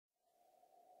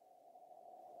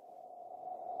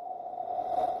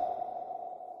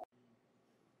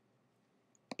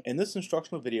In this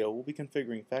instructional video, we'll be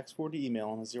configuring fax forward to email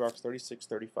on a Xerox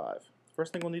 3635. The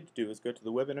first thing we'll need to do is go to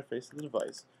the web interface of the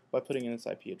device by putting in its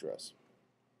IP address.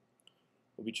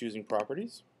 We'll be choosing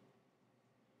Properties,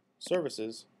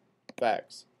 Services,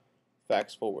 Fax,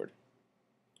 Fax Forward.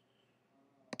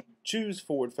 Choose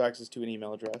Forward Faxes to an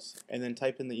email address, and then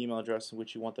type in the email address in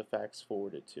which you want the fax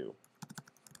forwarded to.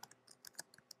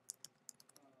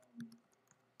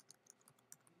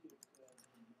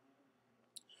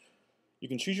 You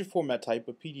can choose your format type,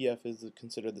 but PDF is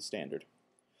considered the standard.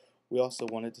 We also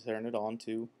wanted to turn it on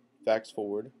to fax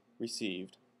forward,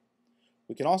 received.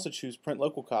 We can also choose print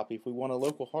local copy if we want a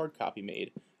local hard copy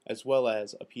made, as well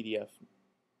as a PDF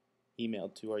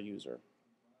emailed to our user.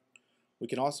 We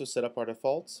can also set up our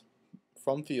defaults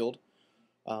from field.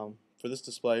 For this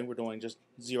display, we're doing just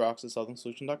Xerox at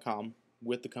southernsolution.com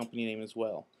with the company name as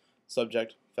well.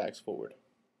 Subject, fax forward.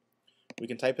 We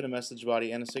can type in a message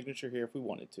body and a signature here if we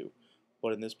wanted to.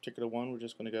 But in this particular one, we're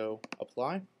just going to go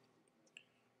apply,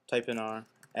 type in our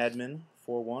admin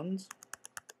 4 ones,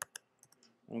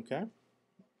 okay,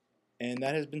 and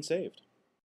that has been saved.